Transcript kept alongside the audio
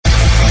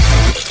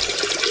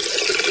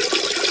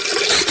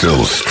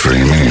Still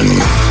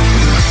streaming.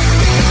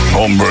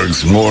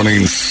 Holmberg's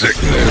Morning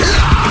Sickness.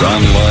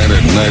 Online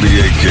at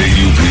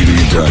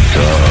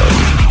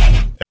 98kupd.com.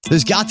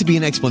 There's got to be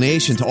an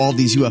explanation to all of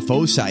these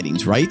UFO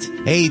sightings, right?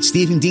 Hey, it's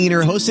Stephen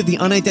Diener, host of the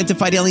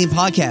Unidentified Alien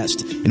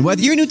Podcast. And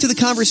whether you're new to the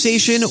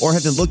conversation or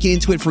have been looking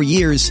into it for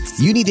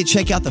years, you need to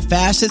check out the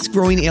fastest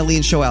growing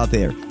alien show out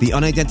there, the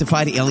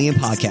Unidentified Alien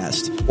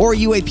Podcast, or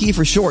UAP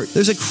for short.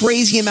 There's a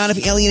crazy amount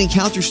of alien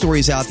encounter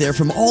stories out there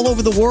from all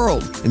over the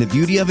world. And the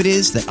beauty of it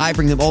is that I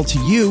bring them all to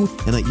you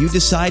and let you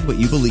decide what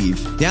you believe.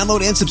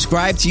 Download and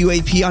subscribe to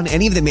UAP on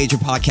any of the major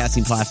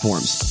podcasting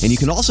platforms. And you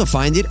can also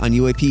find it on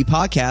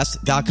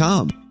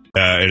UAPpodcast.com.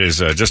 It is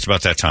just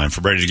about that time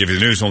for Brady to give you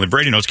the news. Only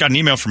Brady knows. Got an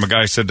email from a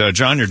guy who said,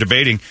 John, you're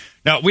debating.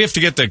 Now, we have to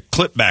get the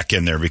clip back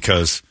in there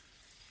because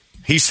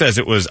he says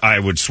it was I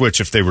would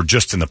switch if they were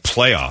just in the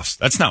playoffs.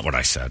 That's not what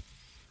I said.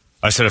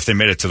 I said if they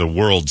made it to the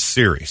World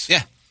Series.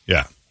 Yeah.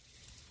 Yeah.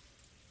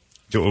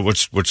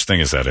 Which thing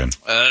is that in?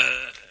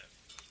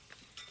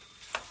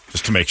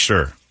 Just to make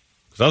sure.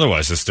 Because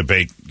otherwise this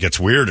debate gets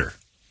weirder.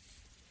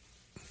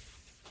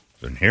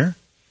 Is it in here?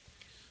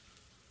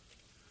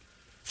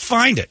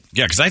 Find it.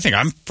 Yeah, because I think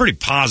I'm pretty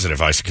positive.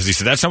 Because he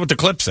said, that's not what the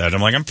clip said. I'm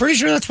like, I'm pretty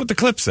sure that's what the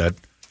clip said.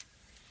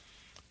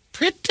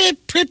 Pretty.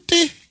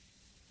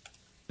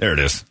 There it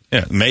is.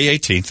 Yeah, May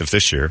 18th of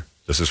this year.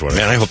 This is what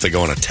Man, I hope they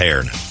go on a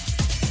tear now.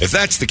 If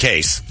that's the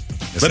case,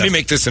 let me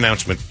make this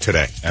announcement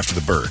today after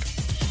the bird.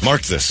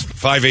 Mark this,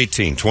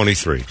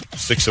 5/18/23,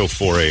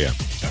 6:04 a.m.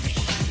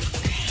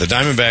 The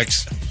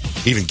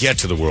Diamondbacks even get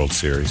to the World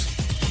Series,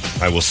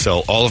 I will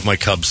sell all of my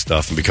Cubs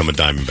stuff and become a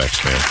Diamondbacks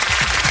fan.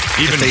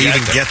 If they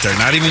even get there,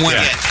 not even win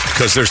it.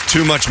 Because there's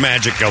too much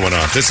magic going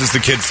on. This is the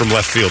kid from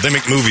left field. They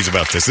make movies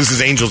about this. This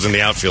is angels in the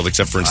outfield,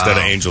 except for instead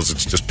of angels,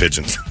 it's just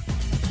pigeons.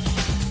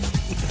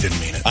 Didn't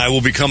mean it. I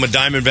will become a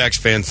Diamondbacks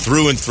fan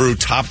through and through,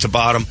 top to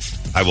bottom.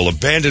 I will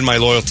abandon my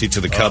loyalty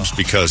to the Cubs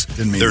because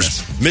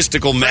there's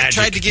mystical magic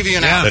tried to give you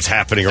an out. That's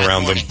happening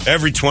around them.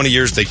 Every 20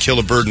 years they kill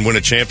a bird and win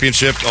a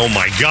championship. Oh,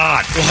 my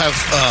God. We'll have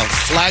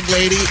Flag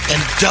Lady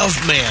and Dove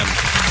Man.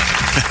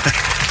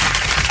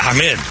 I'm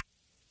in.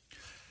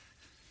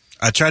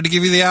 I tried to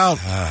give you the out.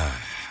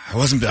 I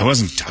was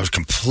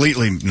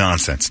completely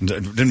nonsense.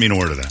 Didn't mean a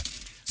word of that.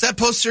 Is that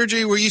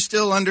post-surgery? Were you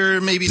still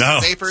under maybe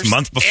some papers? No, a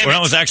month before. Well,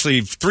 it was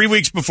actually 3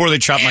 weeks before they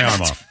chopped my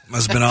arm off.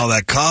 Must have been all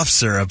that cough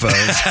syrup I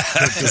was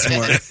this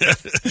morning.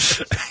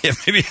 Yeah,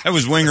 maybe I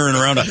was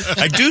wingering around.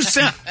 I do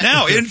sound,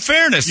 now, in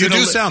fairness. You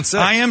do sound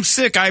sick. I am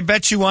sick. I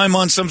bet you I'm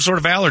on some sort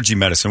of allergy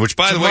medicine, which,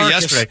 by the way,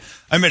 yesterday,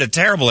 I made a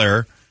terrible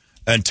error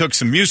and took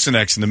some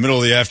Mucinex in the middle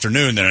of the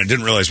afternoon that I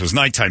didn't realize was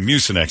nighttime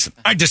Mucinex.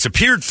 I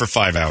disappeared for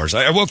 5 hours.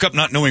 I woke up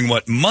not knowing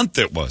what month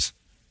it was.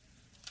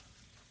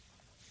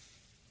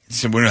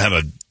 So we're going to have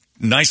a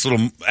nice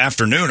little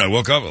afternoon. I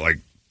woke up at like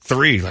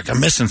 3, like I'm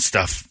missing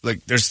stuff.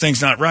 Like there's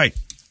things not right.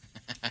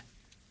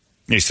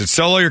 He said,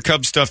 sell all your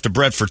Cubs stuff to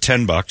Brett for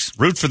 $10,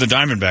 root for the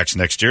Diamondbacks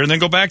next year, and then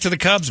go back to the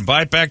Cubs and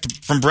buy it back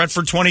from Brett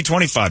for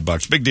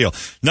 $25. Big deal.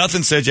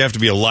 Nothing said you have to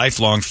be a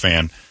lifelong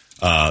fan.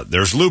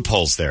 There's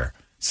loopholes there.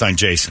 Signed,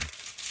 Jason.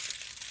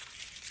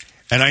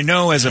 And I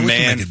know as a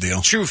man,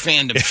 true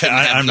fandom.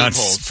 I'm not.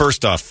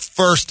 First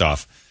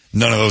off,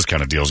 none of those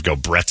kind of deals go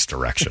Brett's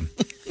direction.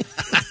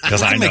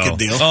 Because I know. Make a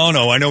deal. Oh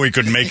no, I know we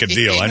couldn't make a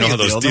deal. I know how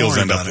those deals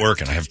end up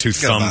working. I have two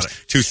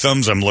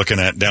thumbs. I'm looking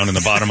at down in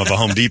the bottom of a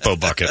Home Depot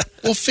bucket.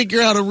 We'll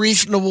figure out a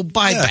reasonable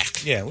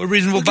buyback. Yeah, we're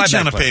reasonable buyback.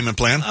 On a payment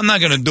plan. I'm not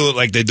going to do it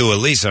like they do a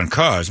lease on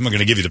cars. I'm not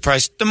going to give you the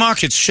price. The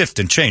markets shift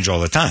and change all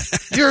the time.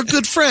 You're a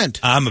good friend.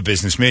 I'm a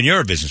businessman.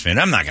 You're a businessman.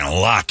 I'm not going to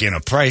lock in a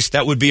price.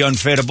 That would be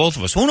unfair to both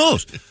of us. Who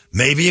knows?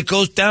 Maybe it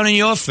goes down in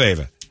your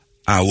favor.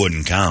 I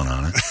wouldn't count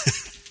on it.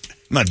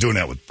 I'm not doing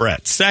that with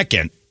Brett.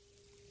 Second,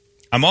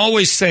 I'm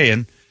always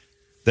saying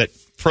that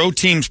pro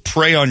teams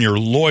prey on your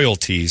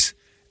loyalties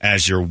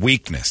as your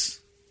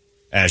weakness,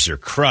 as your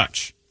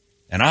crutch.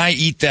 And I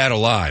eat that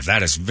alive.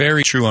 That is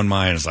very true on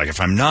my end. It's like if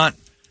I'm not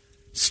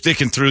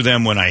sticking through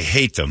them when I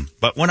hate them,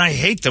 but when I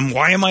hate them,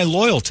 why am I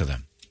loyal to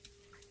them?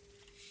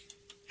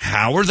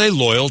 How are they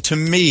loyal to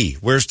me?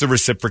 Where's the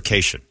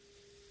reciprocation?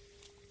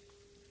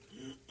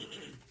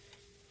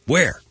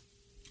 Where?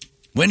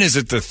 When is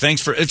it the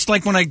thanks for... It's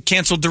like when I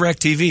canceled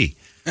DirecTV.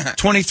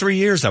 23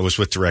 years I was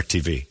with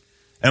DirecTV.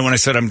 And when I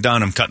said I'm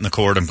done, I'm cutting the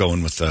cord, I'm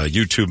going with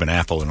YouTube and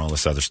Apple and all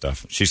this other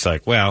stuff. She's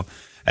like, well,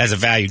 as a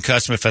valued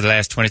customer for the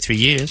last 23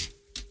 years,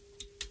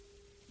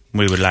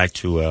 we would like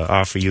to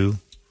offer you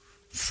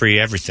free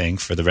everything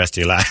for the rest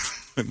of your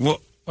life. Well,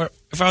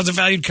 if I was a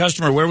valued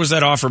customer, where was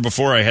that offer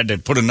before I had to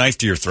put a knife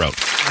to your throat?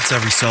 That's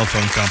every cell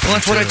phone company. Well,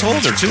 that's what I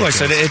told her, too. I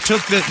said,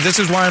 this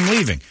is why I'm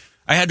leaving.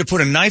 I had to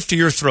put a knife to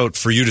your throat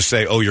for you to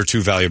say, oh, you're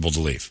too valuable to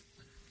leave.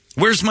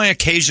 Where's my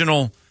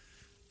occasional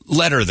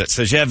letter that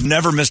says you have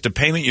never missed a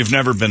payment, you've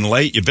never been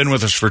late, you've been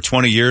with us for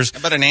 20 years? How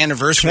about an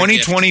anniversary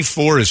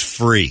 2024 gift? Is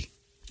free.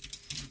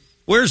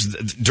 Where's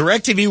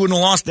DirecTV wouldn't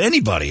have lost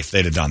anybody if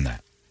they'd have done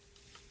that.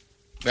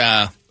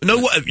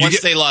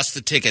 Once they lost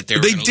the ticket, they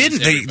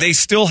didn't. They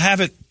still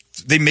have it.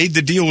 They made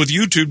the deal with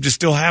YouTube to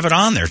still have it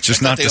on there. It's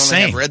just not the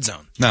same. Have Red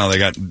Zone. No,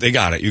 they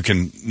got it. You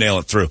can nail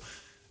it through.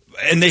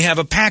 and they have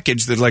a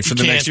package that, like, for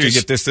the next year you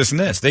get this, this, and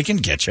this. They can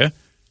get you.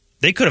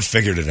 They could have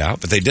figured it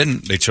out, but they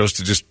didn't. They chose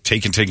to just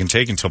take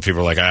until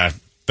people are like,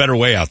 better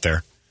way out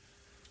there.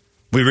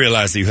 We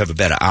realize that you have a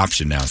better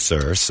option now,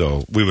 sir,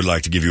 so we would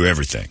like to give you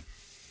everything.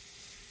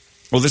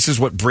 Well, this is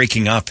what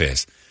breaking up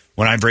is.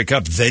 When I break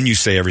up, then you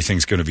say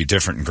everything's going to be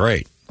different and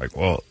great. Like,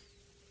 well,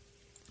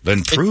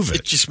 then prove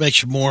it. It just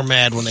makes you more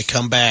mad when they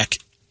come back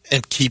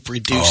and keep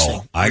reducing.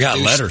 Oh, I got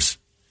letters.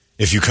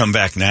 If you come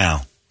back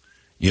now,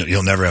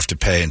 you'll never have to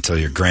pay until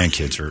your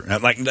grandkids are...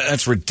 Like,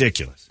 that's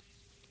ridiculous.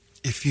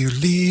 If you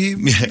leave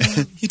me,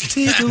 you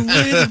take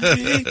away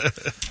me.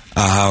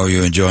 How are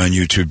you enjoying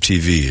YouTube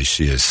TV? Is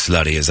she as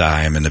slutty as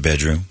I am in the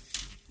bedroom?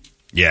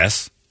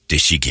 Yes.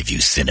 Did she give you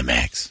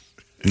Cinemax?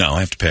 No,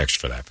 I have to pay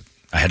extra for that. But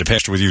I had to pay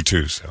extra with you,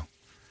 too, so.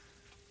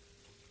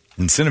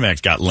 And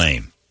Cinemax got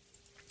lame.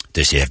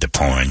 Does she have the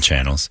porn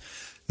channels?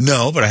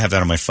 No, but I have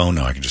that on my phone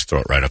now. I can just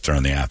throw it right up there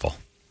on the Apple.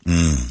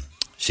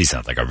 She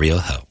sounds like a real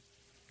hoe.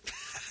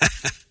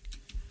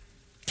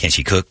 Can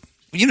she cook?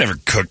 You never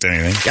cooked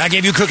anything. I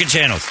gave you cooking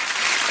channels.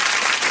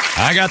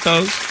 I got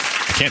those.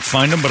 I can't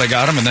find them, but I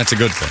got them, and that's a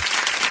good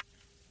thing.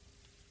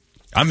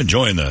 I'm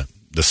enjoying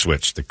the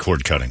switch, the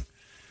cord cutting,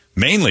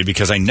 mainly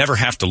because I never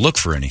have to look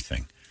for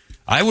anything.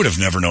 I would have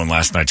never known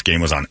last night's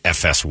game was on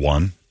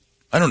FS1.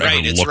 I don't ever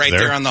it's look right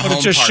there on the home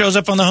It just shows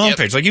up on the homepage.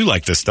 Yep. Like, you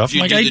like this stuff.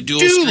 I'm like, I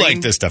do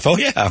like this stuff. Oh,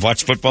 yeah, I've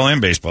watched football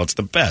and baseball. It's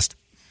the best.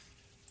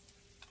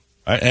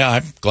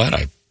 I'm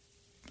glad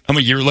I'm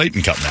a year late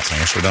in cutting that thing.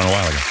 I should have done it a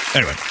while ago.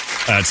 Anyway,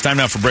 it's time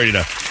now for Brady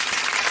to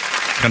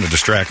kind of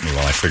distract me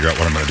while I figure out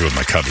what I'm going to do with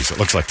my cubbies. It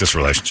looks like this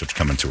relationship's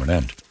coming to an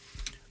end.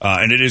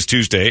 And it is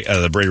Tuesday.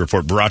 The Brady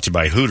Report brought to you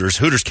by Hooters.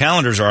 Hooters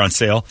calendars are on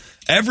sale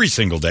every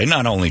single day,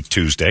 not only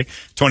Tuesday.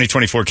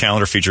 2024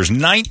 calendar features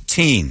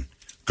 19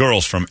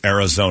 girls from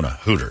Arizona.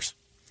 Hooters.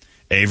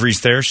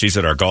 Avery's there. She's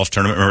at our golf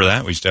tournament. Remember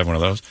that? We used to have one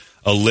of those.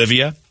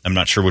 Olivia. I'm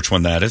not sure which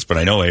one that is, but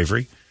I know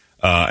Avery.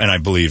 And I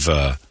believe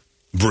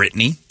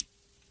Brittany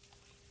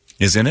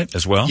is in it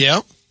as well.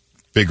 Yeah.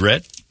 Big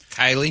Red.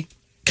 Kylie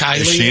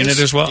Is she in it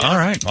as well? Yeah. All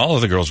right. All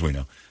of the girls we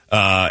know.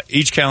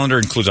 Each calendar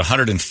includes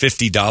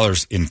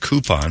 $150 in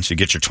coupons. You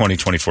get your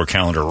 2024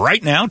 calendar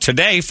right now,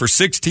 today, for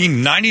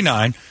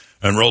 $16.99,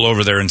 and roll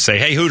over there and say,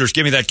 hey, Hooters,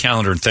 give me that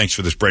calendar, and thanks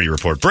for this Brady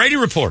Report. Brady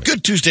Report.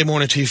 Good Tuesday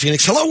morning to you,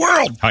 Phoenix. Hello,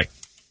 world. Hi.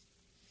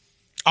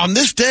 On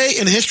this day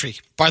in history,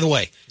 by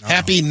by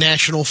happy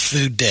National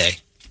Food Day.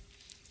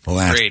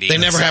 Well, Brady. They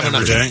never have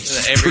enough.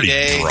 Every pretty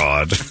day.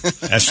 broad.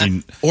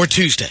 Actually, Or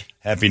Tuesday.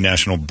 Happy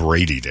National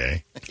Brady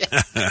Day.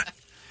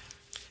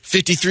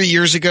 53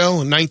 years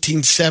ago, in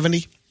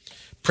 1970,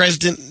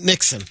 President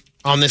Nixon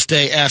on this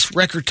day asked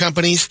record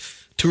companies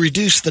to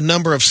reduce the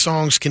number of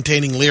songs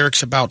containing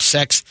lyrics about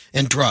sex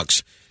and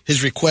drugs.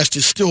 His request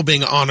is still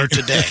being honored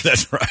today.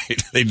 That's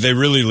right. They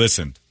really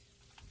listened.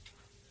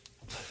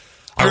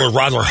 I would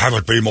rather have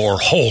it be more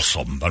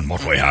wholesome than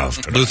what we have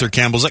today. Luther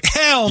Campbell's like,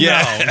 hell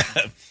no.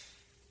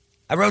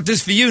 I wrote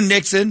this for you,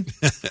 Nixon.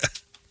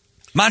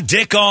 My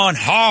dick on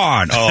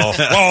hard.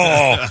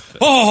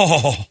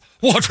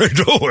 What are you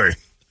doing?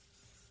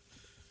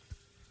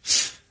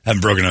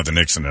 Haven't broken out the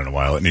Nixon in a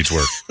while. It needs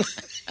work.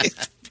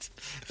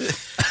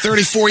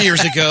 34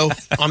 years ago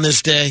on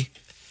this day,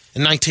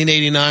 in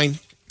 1989,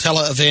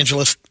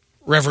 televangelist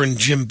Reverend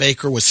Jim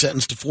Bakker was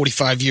sentenced to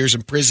 45 years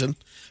in prison,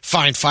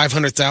 fined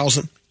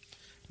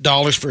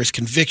 $500,000 for his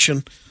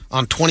conviction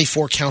on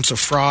 24 counts of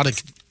fraud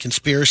and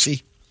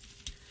conspiracy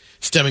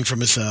stemming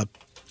from his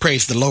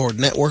Praise the Lord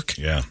network.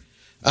 Yeah.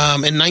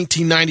 In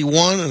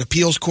 1991, an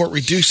appeals court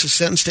reduced the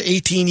sentence to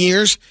 18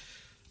 years.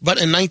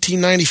 But in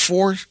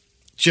 1994,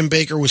 Jim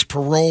Bakker was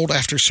paroled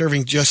after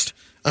serving just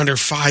under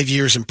 5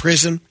 years in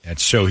prison. That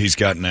show he's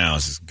got now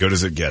is as good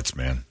as it gets,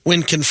 man.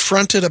 When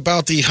confronted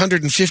about the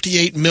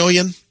 $158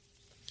 million,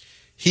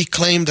 he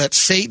claimed that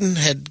Satan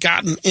had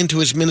gotten into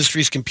his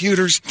ministry's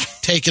computers,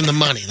 taken the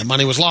money. The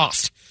money was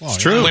lost. It's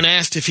true. When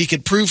asked if he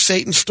could prove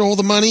Satan stole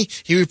the money,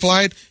 he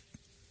replied,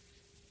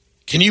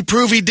 "Can you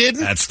prove he didn't?"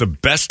 That's the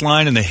best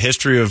line in the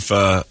history of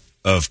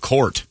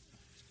court.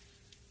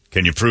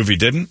 Can you prove he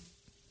didn't?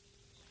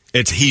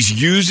 He's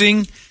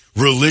using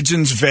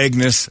religion's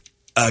vagueness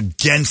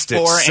against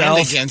itself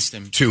and against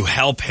him to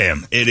help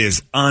him. It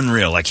is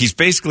unreal. Like, he's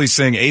basically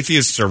saying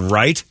atheists are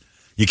right.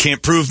 You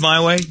can't prove my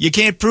way. You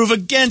can't prove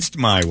against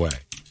my way.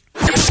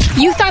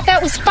 You thought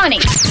that was funny.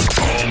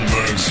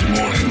 Holmberg's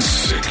Morning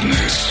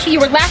Sickness. You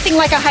were laughing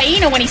like a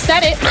hyena when he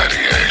said it.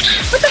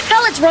 98. What the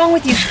hell is wrong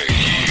with you?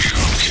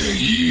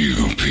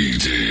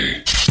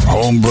 KUPD.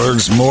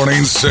 Holmberg's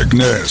Morning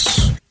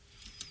Sickness.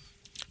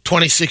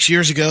 26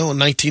 years ago, in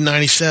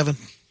 1997,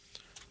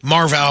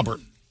 Marv Albert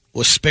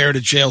was spared a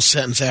jail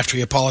sentence after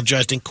he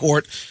apologized in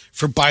court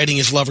for biting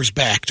his lover's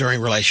back during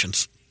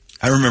relations.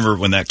 I remember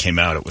when that came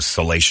out, it was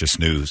salacious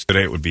news.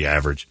 Today it would be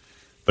average.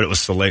 But it was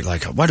salacious.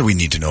 Like, why do we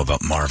need to know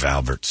about Marv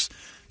Albert's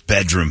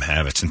bedroom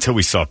habits until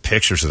we saw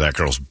pictures of that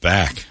girl's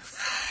back?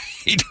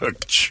 He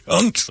took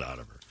chunks out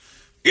of her.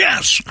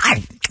 Yes.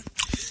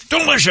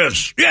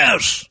 Delicious.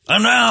 Yes.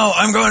 And now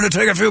I'm going to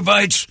take a few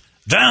bites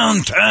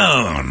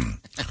downtown.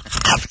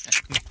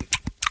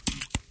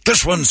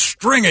 This one's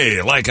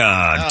stringy like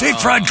a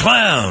deep-fried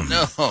clam.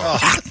 No.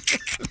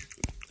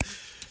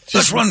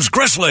 This one's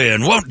gristly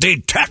and won't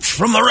detach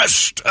from the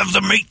rest of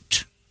the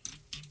meat.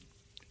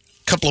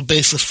 Couple of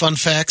baseless fun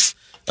facts.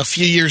 A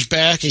few years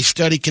back, a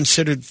study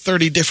considered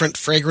 30 different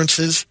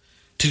fragrances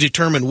to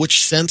determine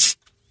which scents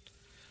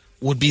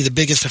would be the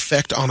biggest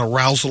effect on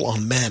arousal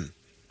on men.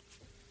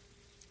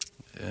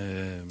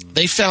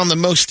 They found the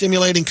most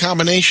stimulating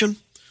combination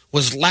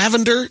was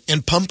lavender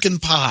and pumpkin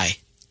pie.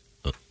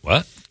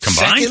 What?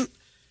 Combined?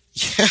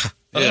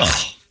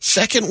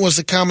 Second was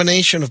the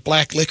combination of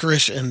black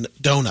licorice and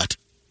donut.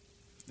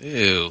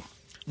 Ew.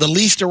 The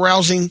least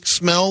arousing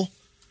smell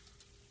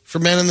for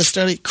men in the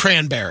study,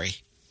 cranberry.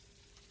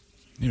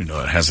 You didn't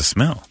know it has a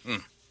smell.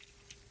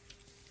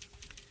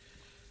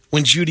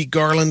 When Judy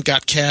Garland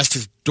got cast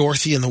as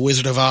Dorothy in The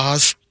Wizard of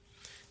Oz,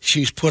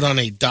 she was put on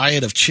a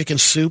diet of chicken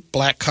soup,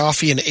 black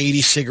coffee, and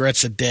 80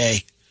 cigarettes a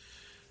day.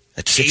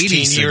 At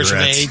 16 years of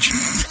age.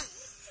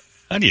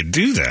 How do you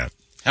do that?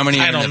 How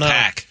many I are don't in know. a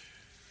pack?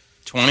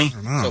 20?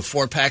 So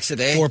 4 packs a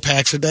day? 4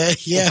 packs a day,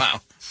 yeah.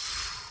 Wow.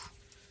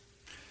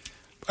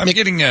 I'm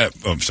getting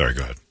I'm sorry,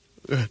 go ahead.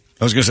 I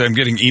was going to say, I'm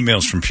getting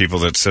emails from people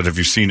that said, have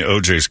you seen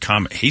OJ's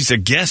comment? He's a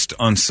guest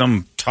on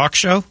some talk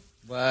show.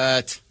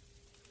 What?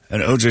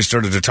 And OJ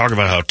started to talk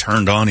about how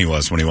turned on he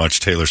was when he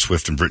watched Taylor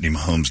Swift and Brittany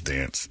Mahomes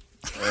dance.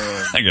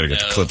 I got to get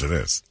the clip of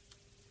this.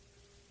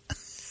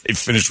 He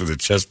finished with a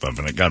chest bump,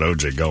 and it got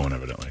OJ going,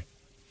 evidently.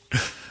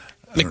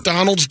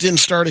 McDonald's didn't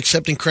start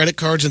accepting credit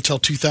cards until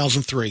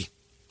 2003.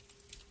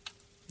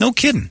 No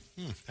kidding.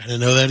 I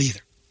didn't know that either.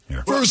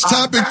 Here. First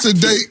topic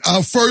today.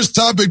 Our first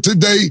topic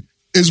today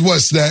is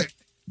what's that?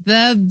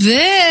 The bid.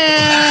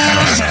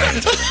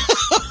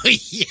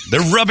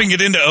 They're rubbing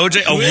it into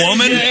OJ. A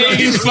woman?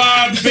 He's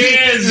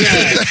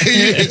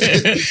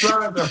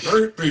trying to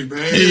hurt me,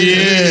 man.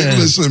 Yeah.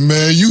 Listen,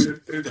 man,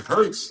 It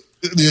hurts.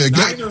 yeah,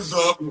 Diners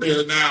up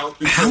there now.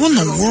 How in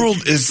the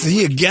world is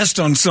he a guest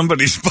on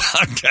somebody's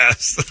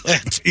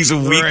podcast? He's a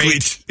weekly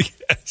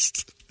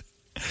guest.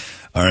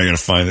 All right, I'm going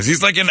to find this.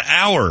 He's like an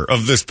hour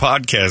of this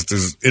podcast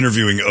is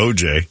interviewing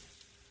OJ.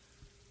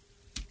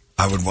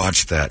 I would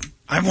watch that.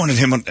 I wanted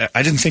him on,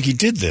 I didn't think he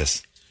did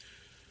this.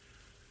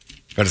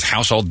 Got his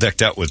house all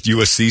decked out with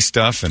USC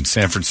stuff and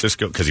San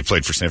Francisco, because he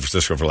played for San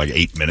Francisco for like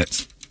 8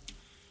 minutes.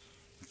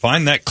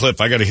 Find that clip.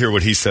 I got to hear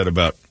what he said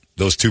about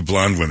those 2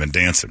 blonde women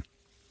dancing.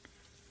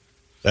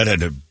 That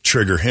had to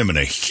trigger him in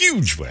a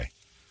huge way.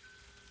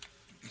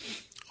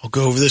 I'll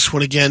go over this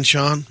one again,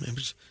 Sean.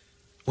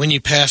 When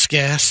you pass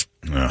gas,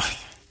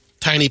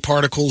 tiny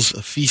particles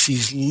of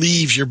feces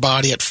leaves your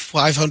body at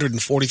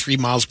 543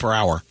 miles per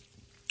hour.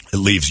 It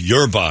leaves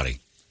your body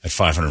at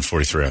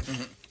 543.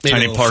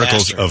 Tiny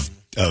particles of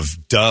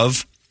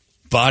Dove,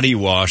 body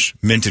wash,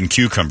 mint, and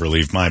cucumber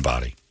leave my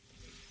body.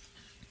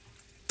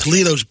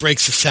 Toledo's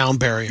breaks the sound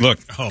barrier. Look,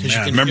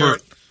 remember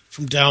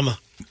from down the...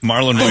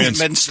 Marlon Wayans.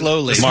 Been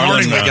slowly. This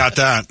morning we got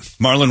that.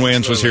 Marlon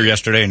Wayans was here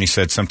yesterday, and he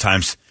said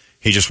sometimes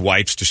he just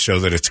wipes to show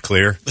that it's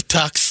clear. The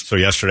tux. So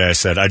yesterday I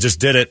said, I just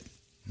did it.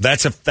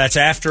 That's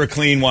after a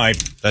clean wipe.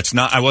 That's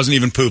not. I wasn't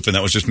even pooping.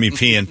 That was just me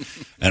peeing,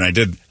 and I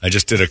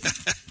just did a.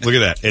 Look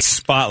at that. It's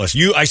spotless.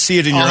 I see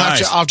it in your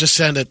eyes. I'll just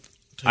send it.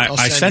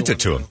 I sent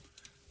it to him.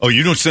 Oh,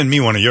 you don't send me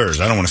one of yours.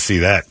 I don't want to see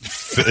that.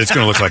 It's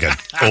going to look like an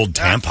old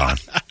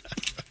tampon.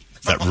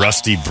 That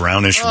rusty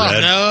brownish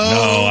red.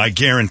 No, I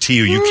guarantee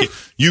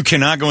you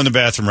cannot go in the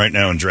bathroom right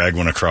now and drag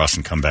one across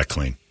and come back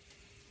clean.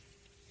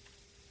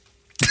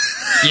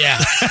 Yeah.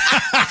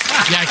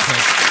 I could.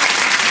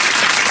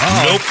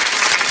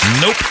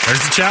 Nope.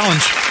 There's the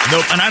challenge.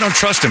 Nope. And I don't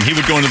trust him. He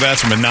would go in the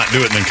bathroom and not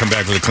do it and then come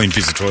back with a clean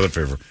piece of toilet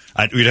paper.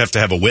 We'd have to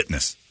have a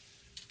witness.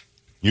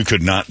 You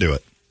could not do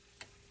it.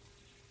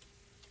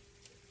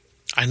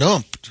 I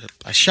know.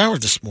 I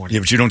showered this morning.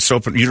 Yeah, but you don't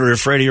soap it. You're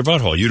afraid of your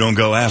butthole. You don't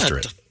go after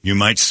it. You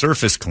might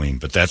surface clean,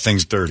 but that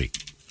thing's dirty.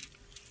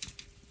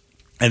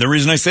 And the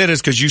reason I say it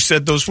is because you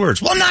said those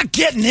words. Well, I'm not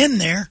getting in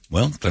there.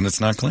 Well, then it's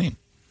not clean.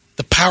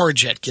 The power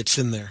jet gets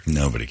in there.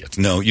 Nobody gets.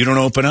 No, you don't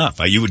open up.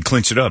 You would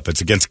clinch it up.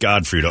 It's against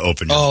God for you to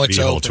open your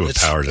beehole to a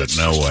power jet.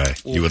 No way.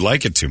 You would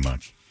like it too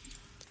much.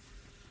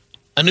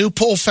 A new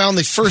poll found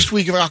the first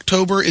week of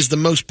October is the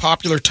most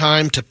popular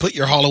time to put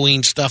your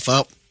Halloween stuff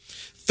up.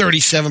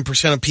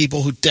 37% of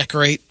people who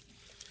decorate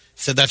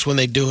said that's when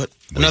they do it.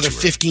 Another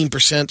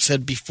 15%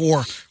 said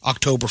before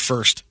October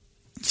 1st.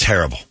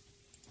 Terrible.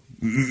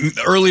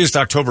 Earliest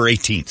October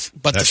 18th.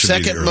 But the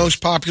second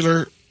most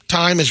popular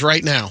time is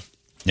right now.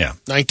 Yeah.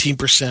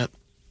 19%.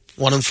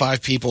 1 in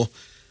 5 people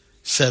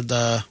said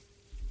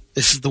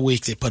this is the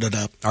week they put it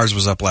up. Ours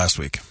was up last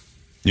week.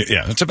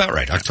 Yeah, that's about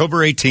right. October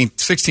 18th,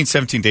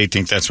 16th, 17th,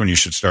 18th, that's when you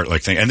should start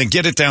thinking. And then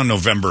get it down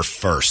November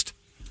 1st.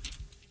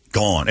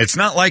 Gone. It's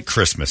not like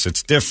Christmas.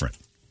 It's different.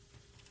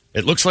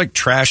 It looks like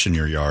trash in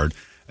your yard,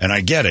 and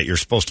I get it. You're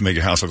supposed to make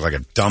your house look like a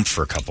dump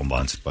for a couple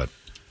months, but...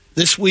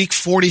 This week,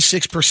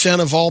 46%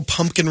 of all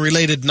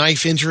pumpkin-related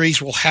knife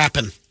injuries will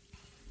happen.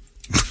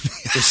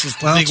 This is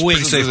the big week.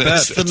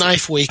 It's the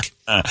knife week.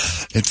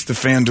 It's the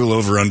FanDuel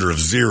over-under of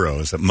 0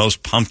 is that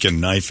most pumpkin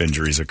knife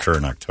injuries occur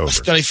in October. A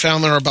study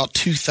found there are about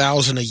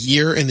 2,000 a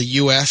year in the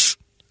U.S.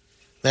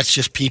 That's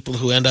just people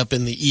who end up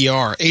in the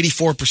ER.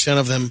 84%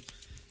 of them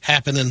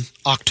happen in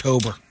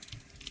October.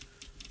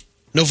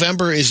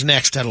 November is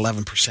next at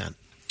 11%.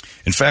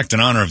 In fact, in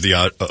honor of the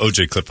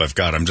OJ clip I've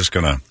got, I'm just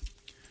going to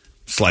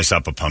slice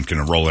up a pumpkin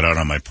and roll it out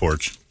on my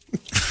porch.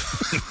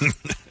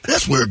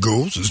 That's where it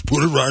goes. Just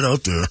put it right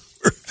out there.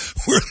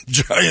 Where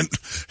giant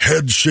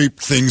head-shaped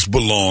things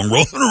belong,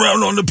 rolling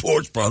around on the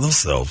porch by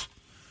themselves.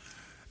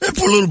 And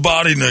put a little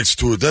body next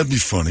to it. That'd be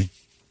funny.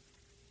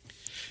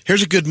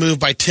 Here's a good move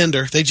by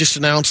Tinder. They just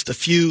announced a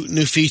few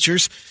new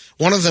features.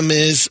 One of them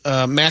is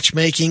a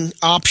matchmaking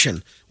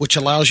option, which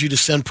allows you to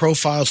send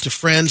profiles to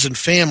friends and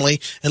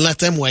family and let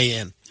them weigh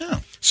in.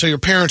 Oh. So your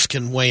parents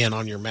can weigh in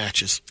on your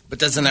matches. But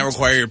doesn't that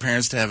require your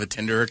parents to have a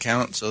Tinder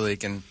account so they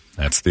can...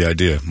 That's the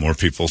idea. More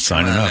people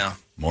signing up. Know.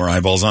 More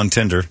eyeballs on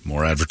Tinder.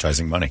 More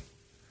advertising money.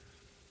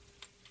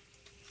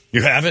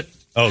 You have it?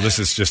 Oh, this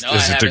is just... No,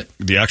 is it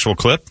the actual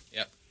clip?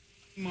 Yep.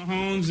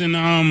 Mahomes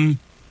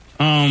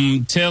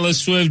and Taylor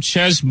Swift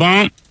chest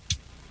bump.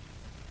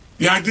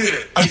 Yeah, I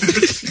did.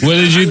 What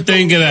did you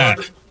think of that?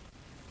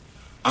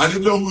 I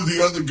didn't know who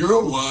the other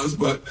girl was,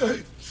 but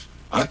hey,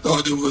 I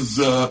thought it was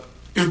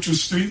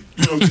interesting.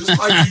 You know, just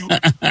like you,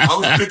 I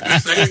was thinking the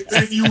same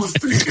thing you was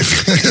thinking.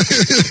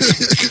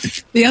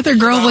 The other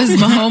girl was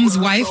Mahomes'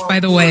 wife, by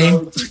the way. I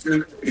was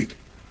thinking,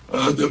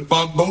 the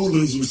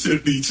bombolas was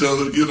hitting each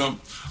other, you know.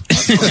 A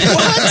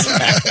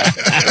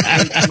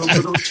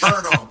little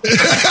turn on.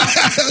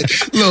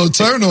 Little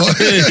turn on.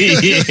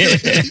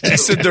 He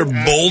said their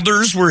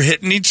boulders were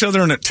hitting each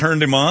other and it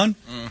turned him on?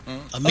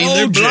 I mean,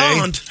 they're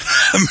blonde.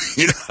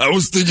 I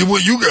was thinking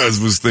what you guys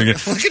was thinking.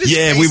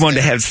 Yeah, we wanted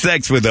to have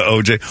sex with the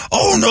OJ.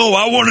 Oh, no,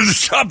 I wanted to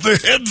chop their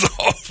heads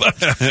off.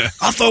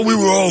 I thought we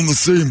were all on the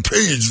same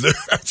page.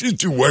 These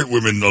two white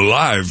women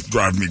alive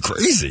drive me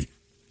crazy.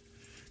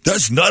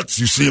 That's nuts.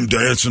 You see them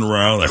dancing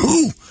around like,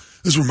 who?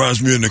 This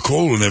reminds me of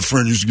Nicole and that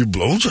friend used to give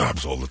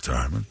blowjobs all the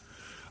time. And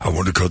I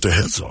wanted to cut their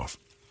heads off.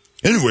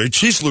 Anyway,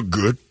 Chiefs look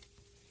good.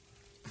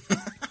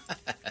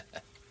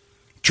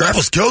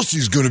 Travis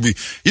Kelce's going to be,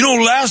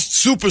 last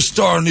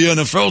superstar in the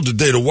NFL to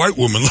date a white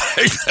woman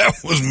like that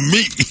was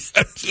me.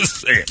 I'm just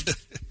saying.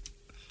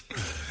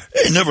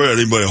 Ain't never had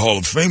anybody Hall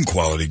of Fame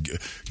quality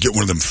get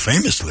one of them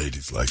famous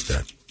ladies like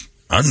that.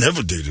 I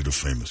never dated a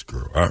famous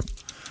girl. I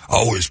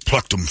always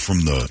plucked them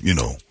from the,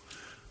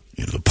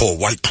 the poor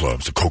white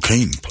clubs, the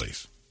cocaine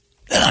place.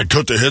 And I'd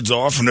cut their heads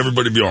off and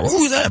everybody'd be like,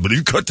 who's that? But if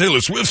you cut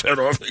Taylor Swift's head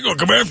off, they're going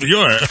to come after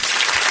your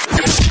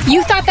ass.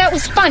 You thought that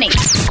was funny.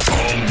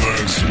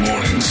 Holmberg's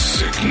Morning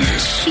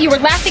Sickness. You were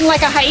laughing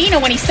like a hyena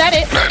when he said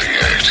it.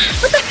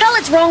 98. What the hell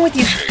is wrong with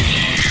you?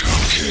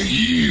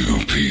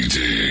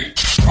 KUPD.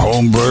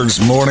 Holmberg's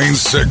Morning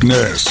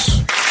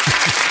Sickness.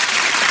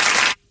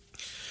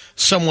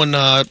 Someone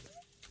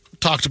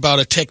talked about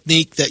a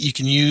technique that you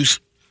can use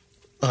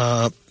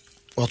while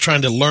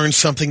trying to learn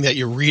something that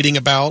you're reading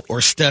about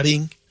or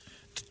studying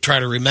to try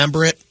to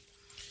remember it.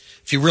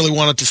 If you really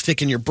want it to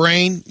stick in your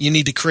brain, you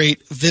need to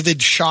create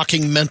vivid,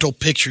 shocking mental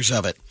pictures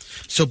of it.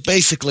 So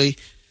basically,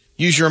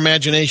 use your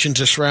imagination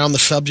to surround the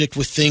subject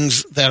with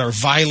things that are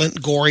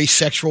violent, gory,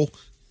 sexual,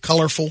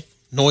 colorful,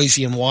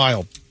 noisy, and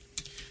wild.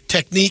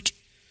 Technique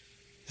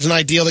is an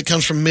idea that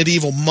comes from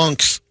medieval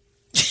monks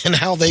and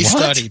how they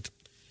studied.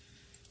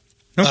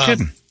 No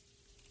kidding.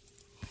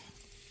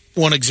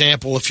 One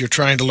example, if you're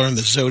trying to learn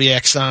the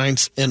zodiac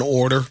signs in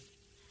order,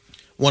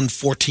 one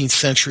 14th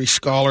century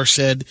scholar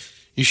said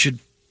you should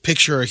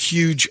picture a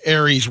huge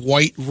Aries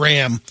white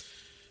ram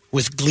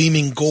with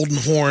gleaming golden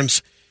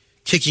horns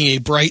kicking a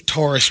bright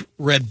Taurus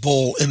red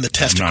bull in the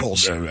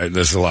testicles.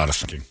 There's a lot of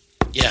thinking.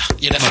 Yeah,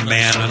 you never know.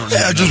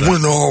 I just went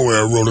in the hallway.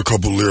 I wrote a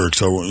couple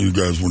lyrics. You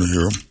guys want to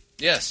hear them?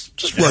 Yes.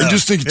 Just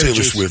think of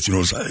Taylor Swift.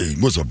 Say, hey,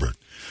 what's up, Brett?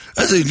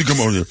 I say, come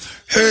on here.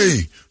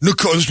 Hey,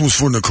 Nicole. This was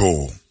for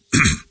Nicole.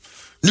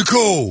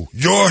 Nicole,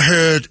 your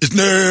head is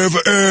never,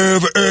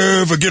 ever,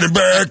 ever getting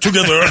back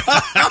together.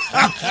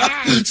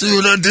 See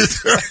what I did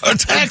there? I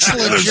took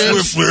Taylor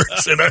Swift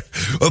lyrics and I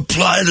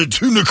applied it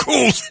to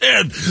Nicole's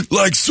head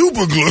like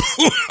super glue.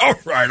 All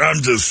right,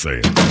 I'm just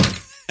saying.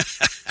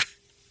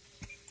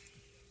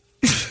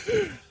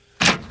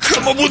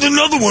 Come up with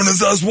another one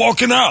as I was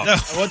walking out.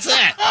 What's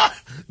that?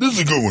 This is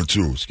a good one,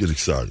 too. Let's get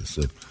excited.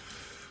 Say,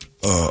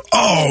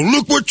 oh,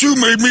 look what you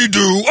made me do.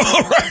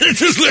 All right, it's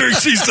just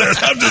lyrics she says.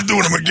 I'm just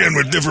doing them again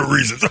with different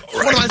reasons. All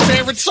right. One of my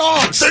favorite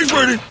songs. Thanks,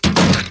 Brady.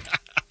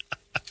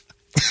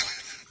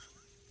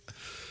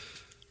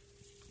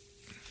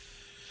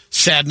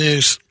 Sad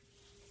news.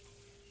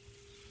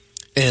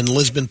 In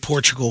Lisbon,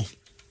 Portugal,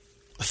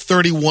 a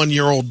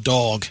 31-year-old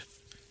dog,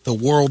 the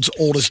world's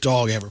oldest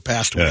dog ever,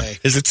 passed away.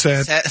 Is it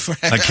sad?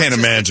 I can't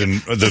imagine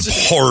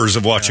the horrors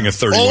of watching a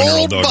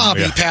 31-year-old dog. Old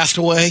Bobby passed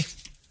away.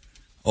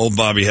 Old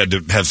Bobby had to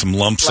have some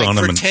lumps on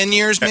him. For 10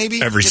 years,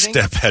 maybe? Every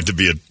step had to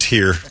be a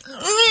tear.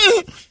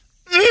 Why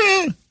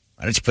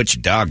don't you put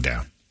your dog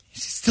down?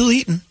 He's still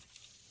eating.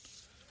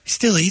 He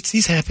still eats.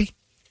 He's happy.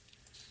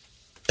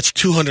 That's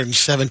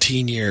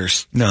 217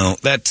 years. No,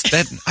 that.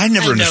 I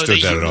never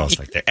understood that at all. It's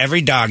It's like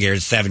every dog here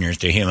is 7 years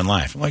to human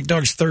life. I'm like,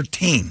 dog's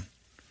 13.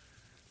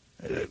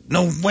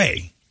 No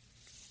way.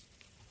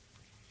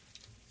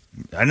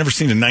 I never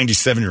seen a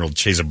 97-year-old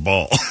chase a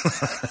ball.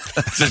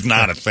 It's just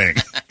not a thing.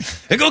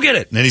 Hey, go get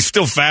it. And he's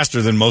still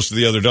faster than most of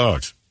the other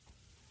dogs.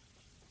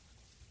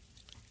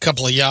 A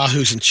couple of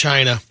yahoos in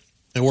China.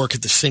 They work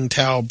at the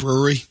Tsingtao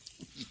brewery.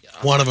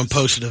 One of them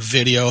posted a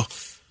video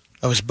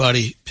of his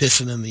buddy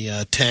pissing in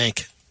the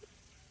tank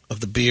of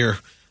the beer.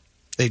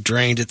 They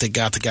drained it. They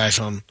got the guys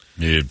on.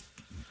 Yeah.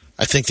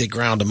 I think they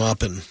ground him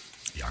up and.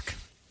 Yuck.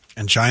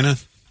 In China?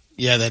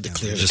 Yeah, they had to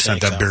clear the just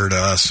tank sent that out. beer to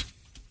us.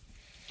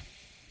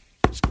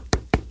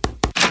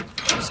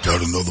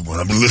 Got another one.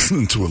 I've been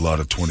listening to a lot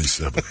of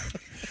 27.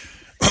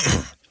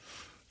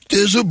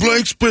 There's a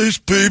blank space,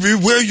 baby,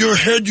 where your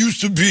head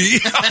used to be.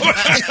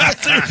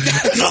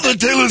 Another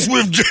Taylor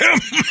Swift jam.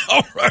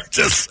 All right,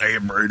 just say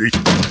it, Brady.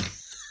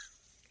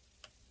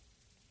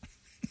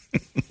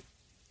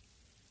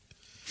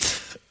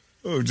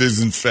 Oh,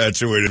 just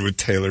infatuated with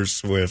Taylor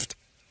Swift.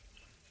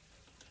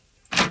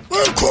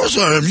 Well, of course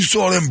I am. You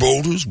saw them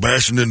boulders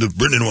bashing into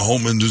Brittany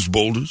Mahomes'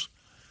 boulders.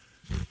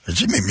 It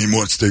just made me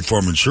want State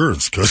Farm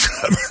Insurance because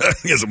I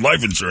get some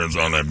life insurance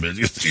on that bitch.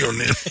 You see on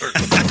there.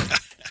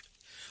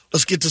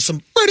 Let's get to some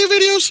Brady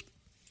videos.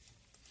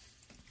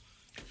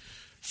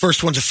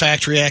 First one's a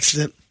factory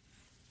accident.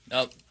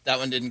 Nope, that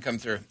one didn't come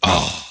through.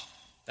 Oh.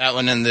 That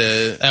one in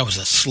the... That was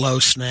a slow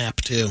snap,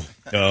 too.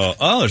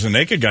 There's a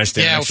naked guy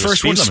standing next to the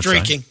first speed one's limit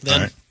sign. streaking. Then. All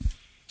right.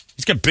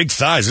 He's got big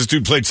thighs. This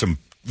dude played some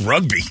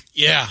rugby.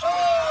 Yeah.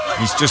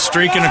 He's just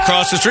streaking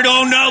across the street.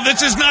 Oh, no,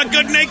 this is not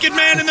good. Naked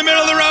man in the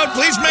middle of the road.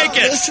 Please make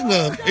it. Listen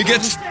to him. He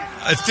gets...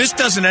 If this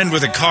doesn't end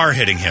with a car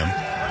hitting him...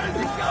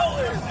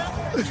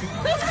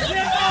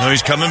 No,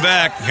 he's coming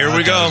back. Here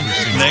we go.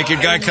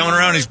 Naked guy coming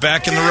around. He's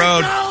back in the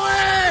road.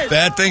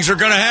 Bad things are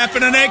going to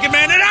happen to naked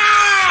man. And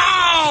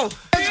oh,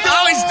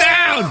 he's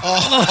down.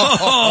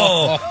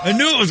 Oh, I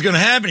knew it was going to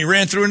happen. He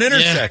ran through an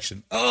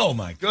intersection. Yeah. Oh,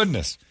 my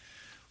goodness.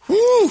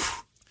 Whew.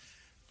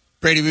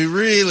 Brady, we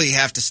really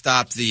have to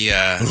stop the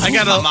I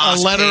got a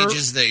letter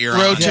pages that you're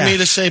wrote on. to me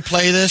to say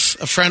play this.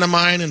 A friend of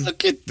mine. And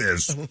look at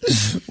this.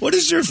 What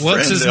is your friend?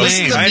 What's his name?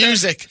 Listen to the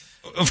music.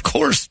 Of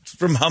course,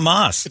 from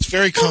Hamas. It's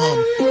very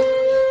calm.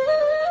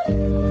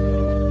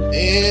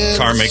 And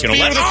car making a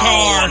left.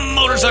 Oh,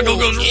 motorcycle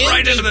goes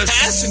right into the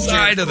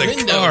side of the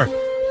window. car.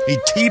 He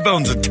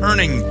T-bones a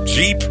turning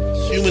Jeep.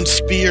 Human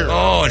spear.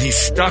 Oh, and he's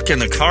stuck in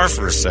the car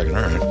for a second.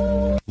 All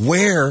right.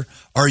 Where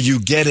are you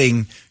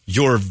getting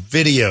your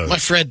videos? My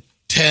friend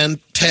Ted.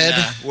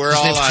 We're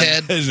all on.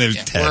 Ted. His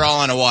name's Ted. We're all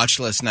on a watch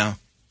list now.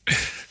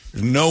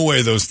 There's no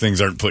way those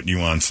things aren't putting you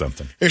on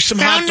something. There's some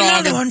Found hot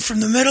another dogging. one from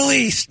the Middle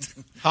East.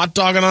 Hot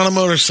dogging on a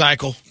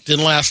motorcycle.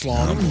 Didn't last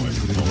long.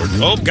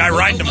 Oh, guy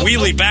riding a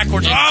wheelie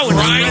backwards. Oh, and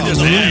riding his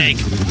leg.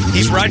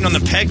 He's riding on the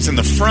pegs in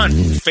the front,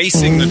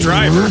 facing the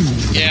driver.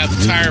 Yeah,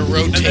 the tire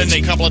rotates And then they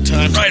a couple of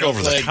times. Right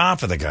over the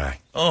top of the guy.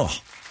 Oh.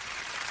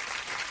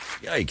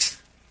 Yikes.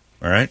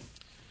 All right.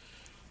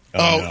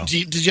 No.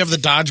 Did you have the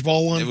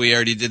dodgeball one? We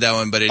already did that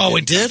one, but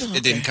it did?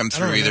 It didn't come I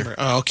don't through either. remember.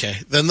 Oh, okay.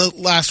 Then the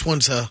last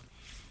one's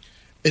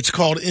it's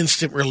called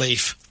Instant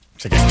Relief.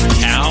 It's like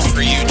a cow.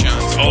 For you,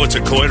 John. Oh, it's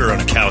a goiter on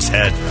a cow's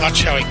head.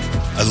 Watch how he...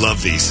 I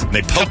love these.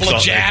 They poke, Couple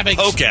of jabbings.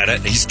 they poke at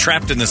it. He's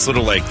trapped in this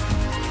little,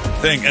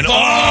 thing. And,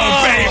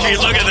 oh baby,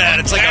 look at that.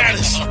 It's like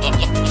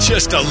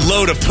just a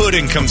load of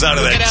pudding comes out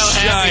of that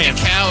giant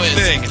cow is.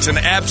 thing. It's an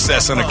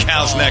abscess on a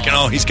cow's neck,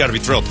 and, he's got to be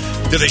thrilled.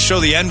 Do they show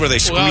the end where they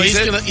squeeze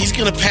it? He's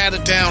gonna pat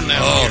it down now.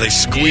 Oh, they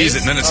squeeze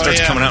it, and then it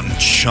starts coming out in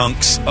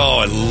chunks. Oh,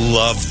 I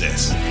love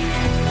this.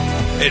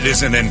 It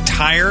is an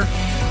entire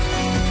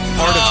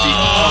part of the...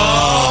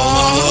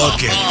 Oh,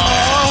 look at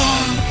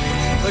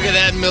that. Look at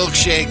that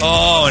milkshake.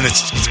 Oh, and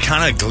it's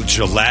kind of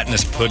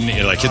gelatinous pudding.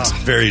 It's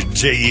very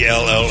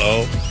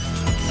Jello.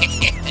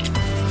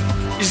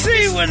 You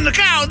see, when the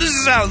cow, this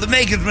is how the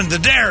making when the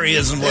dairy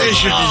is and it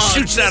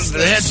shoots out of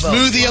the head.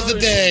 Smoothie of the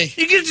day.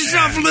 You get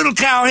yourself a little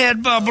cow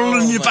head bubble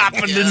and you pop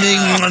it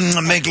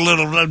and make a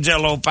little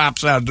Jello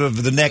pops out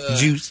of the neck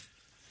juice.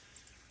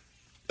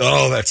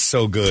 Oh, that's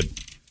so good.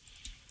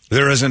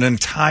 There is an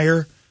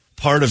entire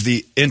part of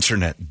the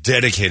internet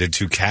dedicated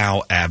to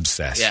cow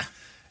abscess. Yeah.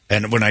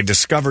 And when I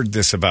discovered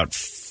this about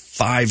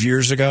 5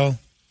 years ago,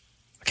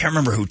 I can't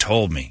remember who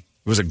told me.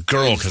 It was a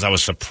girl because I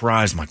was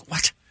surprised. I'm like,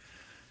 what?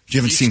 You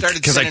haven't seen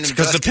because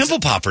the pimple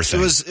popper thing.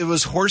 It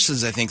was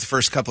horses. I think the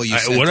first couple you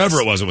said whatever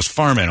it was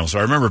farm animals. So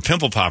I remember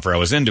pimple popper. I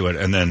was into it,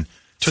 and then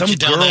some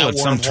girl at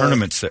some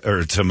tournament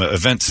or some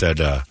event said,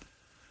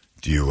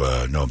 "Do you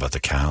know about the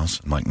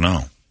cows?" I'm like,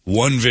 "No."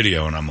 One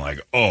video, and I'm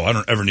like, "Oh, I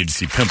don't ever need to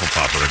see pimple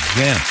popper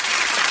again."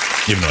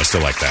 Even though I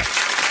still like that.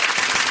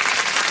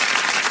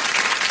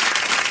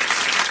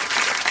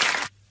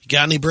 You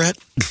got any, Brett?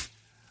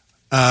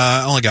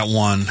 I only got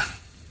one.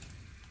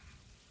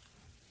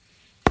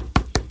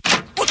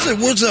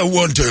 What's that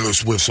one Taylor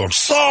Swift song?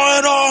 Saw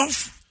it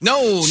off. No.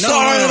 Yeah,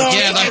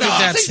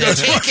 I think that's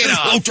it. Take it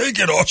off. Oh, take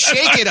it off.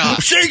 Shake it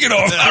off. Shake it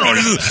off. I don't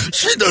even,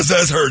 she does,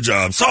 that's her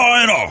job.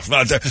 Saw it off.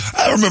 Not that.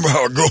 I remember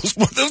how it goes,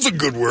 but those are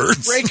good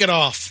words. Break it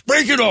off.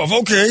 Break it off.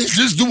 Okay.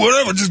 Just do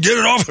whatever. Just get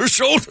it off her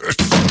shoulders.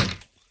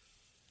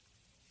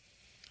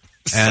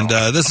 And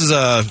this is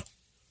a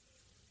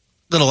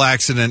little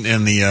accident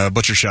in the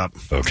butcher shop.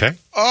 Okay.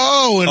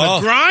 Oh, and the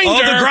grinder. Oh,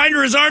 the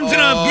grinder. His arm's in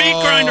a meat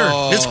grinder.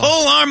 His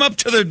whole arm up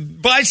to the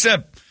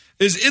bicep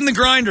is in the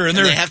grinder, and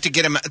they have to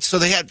get him. So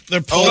they're they're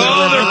backing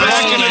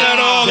it out.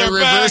 Oh, they're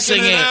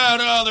reversing it.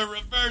 Oh, they're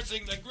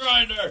reversing the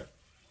grinder.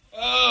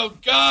 Oh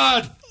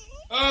God!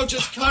 Oh,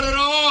 just cut it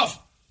off.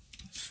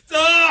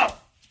 Stop!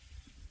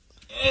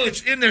 Oh,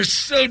 it's in there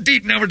so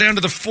deep. Now we're down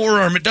to the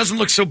forearm. It doesn't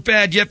look so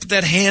bad yet, but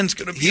that hand's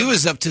gonna be. He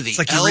was up to the. It's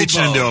like elbow. you're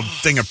reaching into a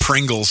thing of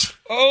Pringles.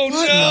 Oh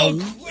no!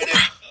 Quit it!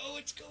 Oh,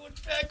 it's going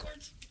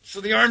backwards. So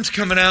the arm's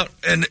coming out,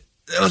 and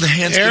the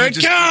hand's. Here it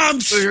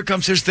comes. Oh, here it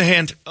comes. Here's the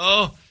hand.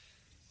 Oh.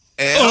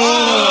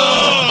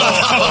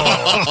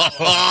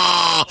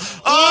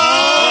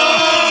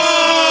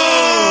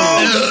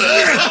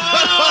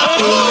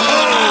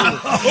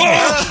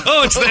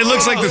 It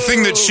looks like the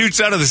thing that shoots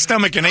out of the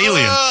stomach in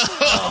Alien.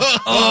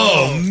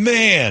 Oh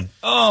man!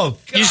 Oh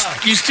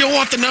God! You still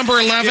want the number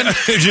 11?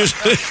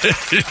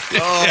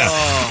 Yeah.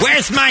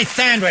 Where's my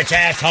sandwich,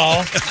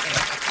 asshole?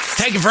 It's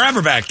taking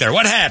forever back there.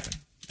 What happened?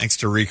 Thanks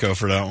to Rico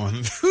for that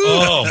one.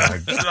 Oh my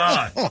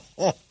God!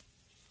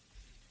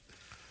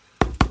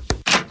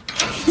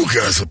 You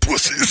guys are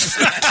pussies.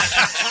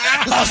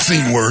 I've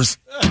seen worse.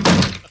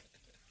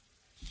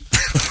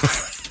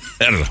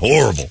 That is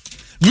horrible.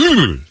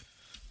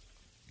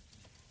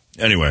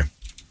 Anyway,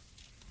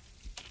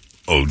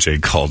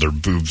 OJ called her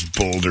boobs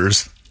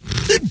boulders.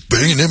 They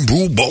banging them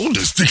boob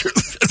boulders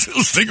together. I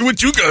was thinking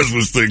what you guys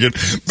was thinking.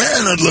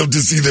 Man, I'd love to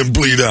see them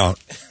bleed out.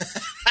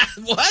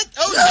 What?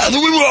 Oh, yeah,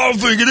 we were all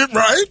thinking it,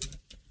 right?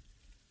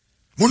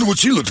 Wonder what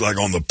she looked like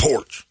on the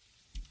porch.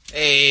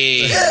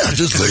 Hey. Yeah,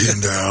 just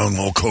laying down,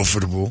 all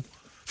comfortable,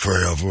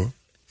 forever.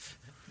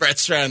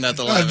 Brett's trying not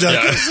to laugh.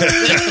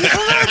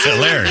 That's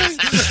hilarious.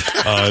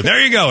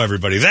 There you go,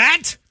 everybody.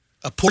 That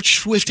a porch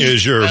Swifty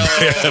is your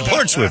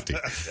porch Swifty.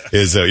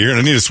 Is you're going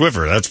to need a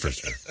Swiffer, that's for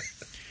sure.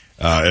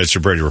 It's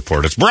your Brady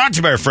Report. It's brought to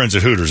you by our friends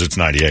at Hooters. It's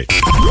 98.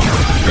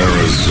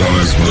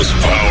 Arizona's most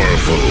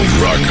powerful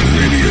rock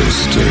radio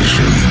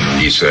station.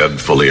 He said,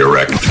 fully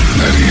erect.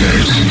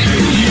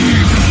 98.